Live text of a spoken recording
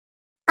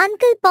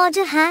Uncle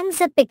Podger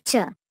hangs a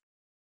picture.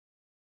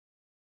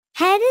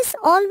 Harris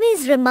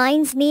always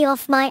reminds me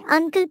of my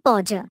Uncle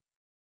Podger.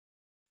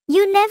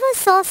 You never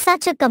saw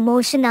such a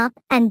commotion up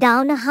and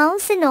down a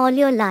house in all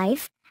your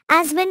life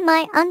as when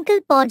my Uncle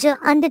Podger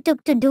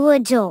undertook to do a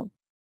job.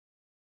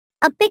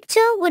 A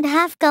picture would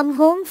have come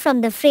home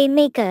from the frame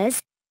makers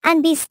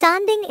and be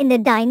standing in the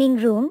dining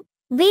room,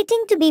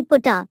 waiting to be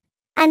put up,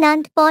 and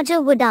Aunt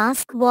Podger would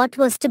ask what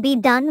was to be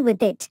done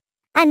with it,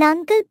 and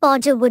Uncle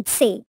Podger would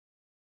say,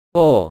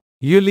 "Oh,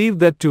 you leave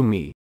that to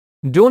me.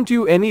 Don't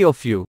you any of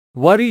you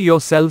worry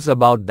yourselves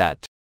about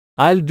that.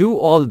 I'll do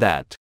all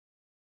that."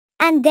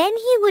 And then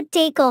he would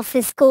take off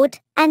his coat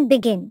and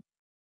begin.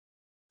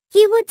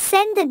 He would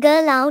send the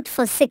girl out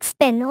for 6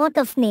 pence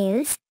of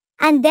nails,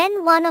 and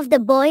then one of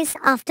the boys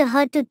after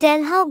her to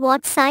tell her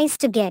what size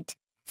to get.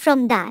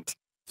 From that,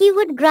 he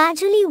would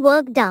gradually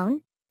work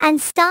down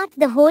and start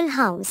the whole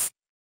house.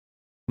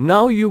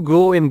 "Now you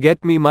go and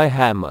get me my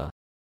hammer.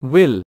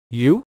 Will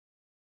you?"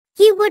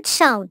 he would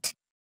shout.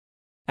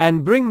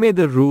 "And bring me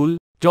the rule,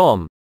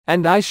 Tom,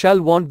 and I shall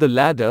want the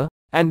ladder,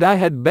 and I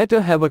had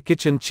better have a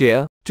kitchen chair,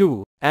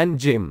 too, and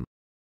Jim.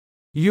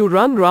 You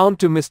run round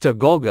to Mr.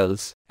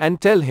 Goggles,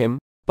 and tell him,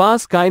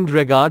 pass kind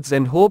regards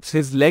and hopes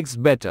his leg's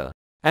better,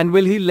 and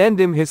will he lend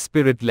him his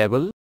spirit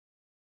level?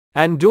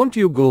 And don't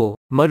you go,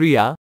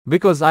 Maria,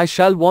 because I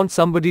shall want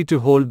somebody to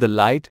hold the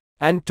light,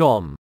 and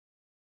Tom.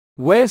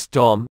 Where's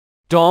Tom?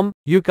 Tom,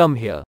 you come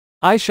here.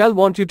 I shall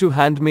want you to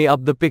hand me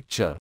up the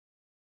picture."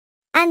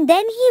 And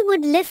then he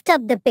would lift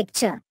up the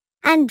picture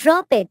and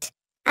drop it,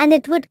 and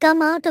it would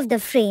come out of the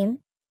frame,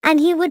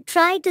 and he would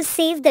try to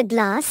save the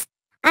glass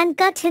and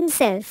cut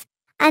himself,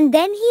 and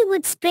then he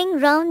would spring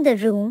round the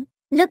room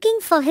looking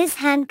for his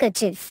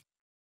handkerchief.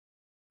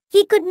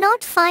 He could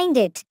not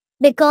find it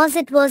because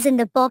it was in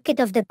the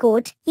pocket of the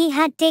coat he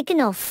had taken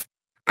off,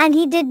 and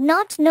he did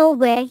not know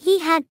where he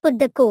had put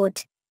the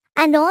coat,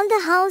 and all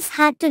the house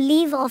had to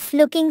leave off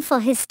looking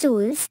for his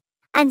tools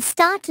and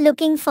start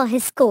looking for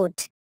his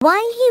coat,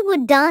 while he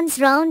would dance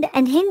round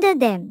and hinder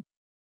them.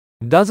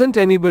 "Doesn't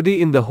anybody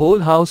in the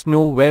whole house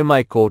know where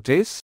my coat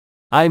is?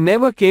 I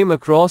never came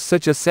across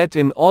such a set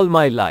in all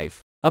my life.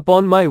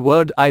 Upon my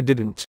word I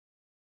didn't.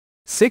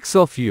 6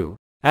 of you,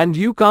 and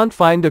you can't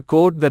find a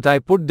coat that I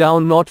put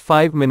down not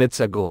 5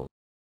 minutes ago.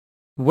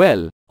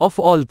 Well, of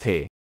all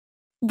they."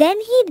 Then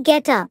he'd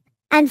get up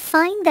and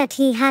find that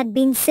he had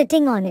been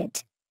sitting on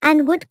it,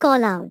 and would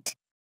call out,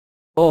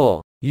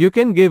 "Oh, you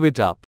can give it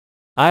up.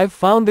 I've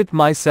found it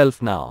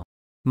myself now.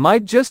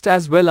 Might just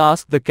as well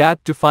ask the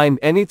cat to find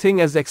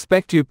anything as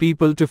expect you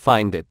people to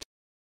find it."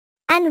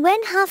 And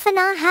when half an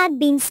hour had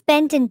been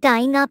spent in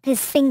tying up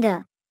his finger,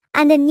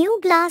 and a new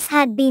glass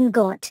had been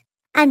got,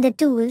 and the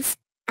tools,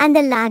 and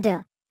the ladder,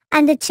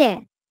 and the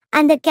chair,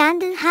 and the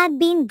candle had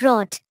been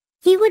brought,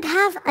 he would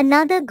have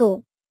another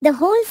go, the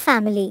whole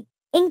family,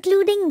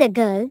 including the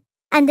girl,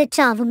 and the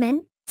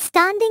charwoman,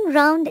 standing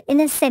round in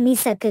a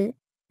semicircle,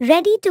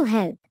 ready to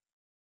help.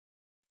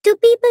 2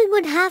 people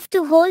would have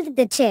to hold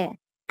the chair,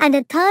 and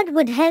a third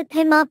would help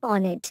him up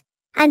on it,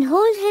 and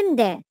hold him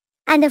there,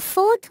 and a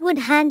fourth would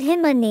hand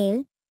him a nail,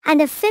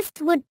 and a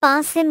fifth would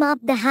pass him up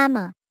the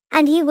hammer,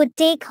 and he would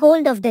take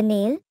hold of the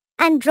nail,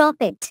 and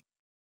drop it.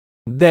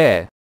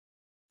 "There.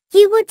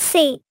 He would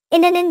say,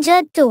 in an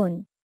injured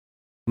tone.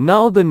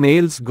 Now the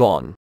nail's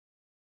gone."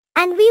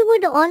 And we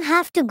would all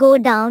have to go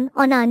down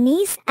on our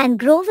knees and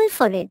grovel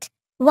for it,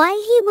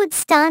 while he would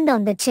stand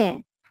on the chair,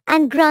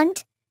 and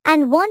grunt,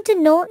 and want to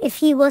know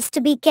if he was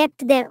to be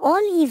kept there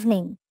all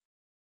evening.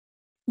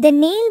 The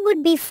nail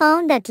would be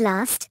found at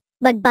last,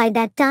 but by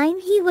that time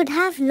he would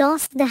have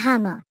lost the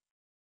hammer.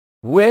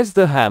 "Where's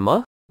the hammer?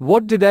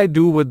 What did I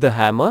do with the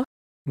hammer?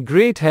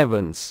 Great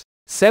heavens,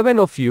 7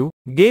 of you,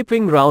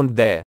 gaping round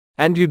there,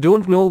 and you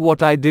don't know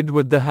what I did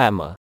with the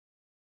hammer."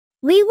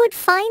 We would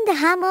find the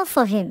hammer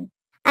for him,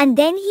 and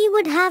then he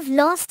would have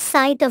lost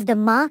sight of the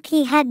mark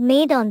he had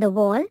made on the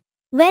wall,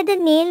 where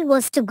the nail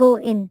was to go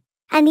in,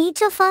 and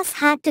each of us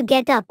had to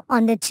get up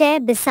on the chair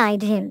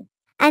beside him,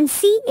 and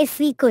see if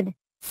we could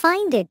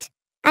find it,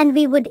 and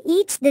we would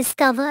each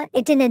discover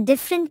it in a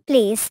different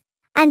place,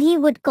 and he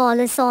would call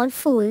us all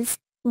fools,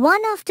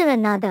 one after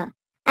another,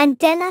 and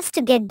tell us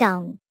to get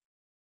down.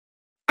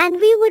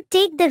 And we would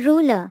take the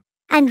ruler,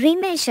 and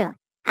remeasure,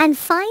 and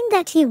find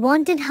that he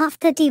wanted half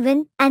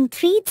 31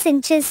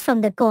 3/8 from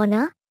the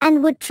corner,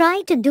 and would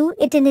try to do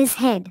it in his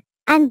head,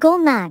 and go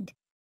mad.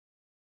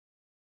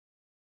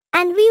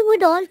 And we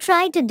would all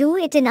try to do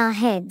it in our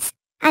heads,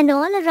 and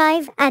all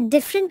arrive at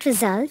different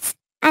results,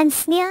 and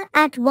sneer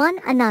at one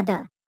another.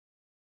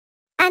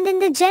 And in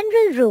the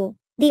general row,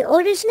 the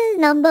original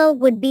number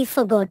would be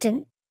forgotten,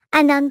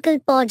 and Uncle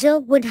Podger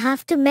would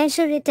have to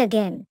measure it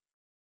again.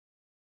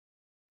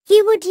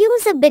 He would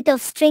use a bit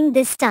of string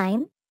this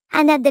time,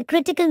 and at the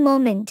critical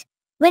moment,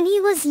 when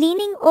he was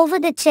leaning over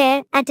the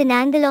chair at an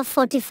angle of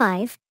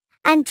 45,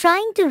 and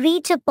trying to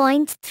reach a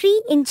point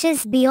 3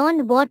 inches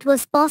beyond what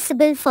was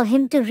possible for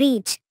him to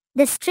reach,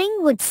 the string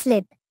would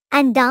slip,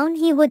 and down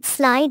he would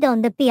slide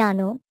on the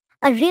piano,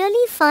 a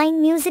really fine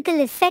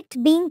musical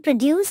effect being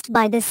produced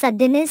by the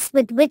suddenness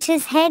with which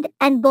his head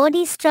and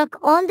body struck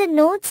all the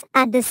notes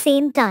at the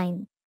same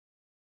time.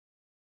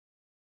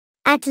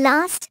 At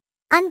last,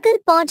 Uncle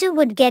Podger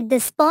would get the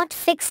spot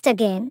fixed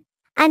again,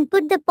 and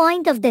put the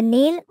point of the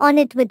nail on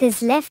it with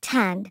his left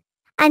hand,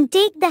 and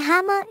take the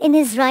hammer in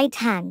his right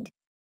hand.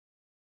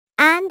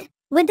 And,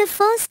 with the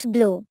first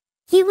blow,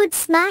 he would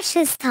smash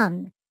his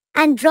thumb,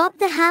 and drop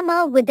the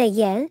hammer with a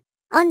yell,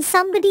 on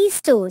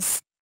somebody's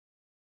toes.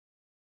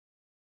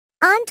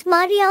 Aunt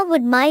Maria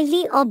would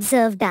mildly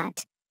observe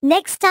that,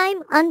 next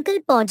time Uncle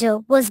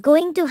Podger was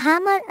going to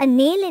hammer a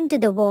nail into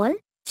the wall,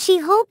 she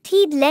hoped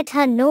he'd let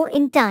her know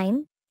in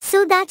time,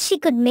 so that she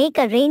could make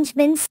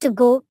arrangements to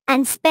go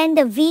and spend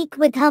a week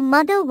with her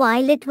mother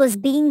while it was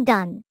being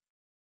done.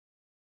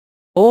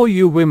 Oh,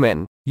 you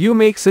women, you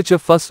make such a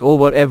fuss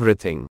over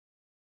everything.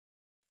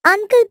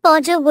 Uncle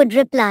Podger would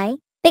reply,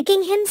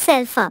 picking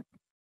himself up.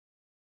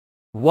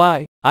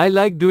 Why, I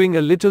like doing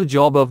a little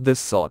job of this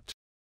sort.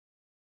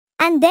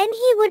 And then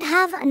he would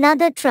have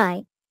another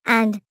try,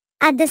 and,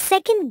 at the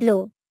second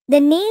blow, the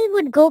nail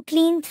would go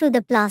clean through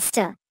the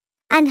plaster,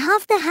 and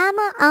half the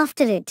hammer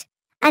after it,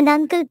 and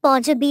Uncle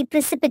Podger be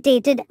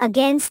precipitated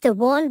against the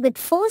wall with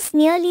force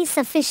nearly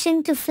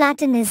sufficient to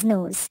flatten his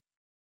nose.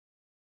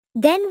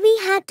 Then we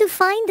had to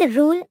find the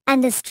rule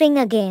and the string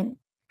again,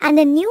 and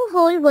a new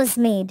hole was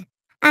made,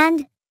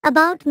 and,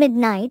 about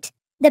midnight,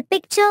 the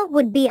picture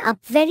would be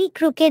up very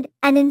crooked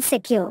and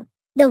insecure,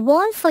 the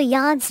wall for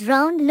yards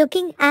round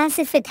looking as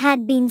if it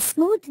had been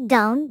smoothed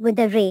down with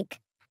a rake,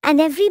 and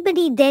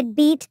everybody dead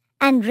beat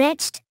and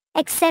wretched,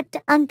 except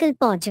Uncle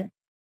Podger.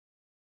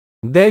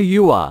 There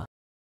you are.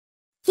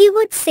 He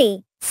would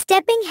say,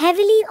 stepping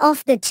heavily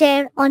off the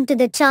chair onto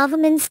the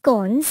charwoman's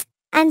scones,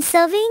 and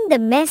surveying the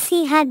mess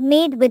he had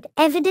made with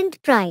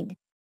evident pride.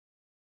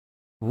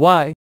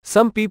 Why,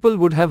 some people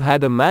would have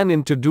had a man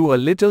in to do a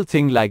little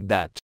thing like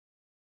that.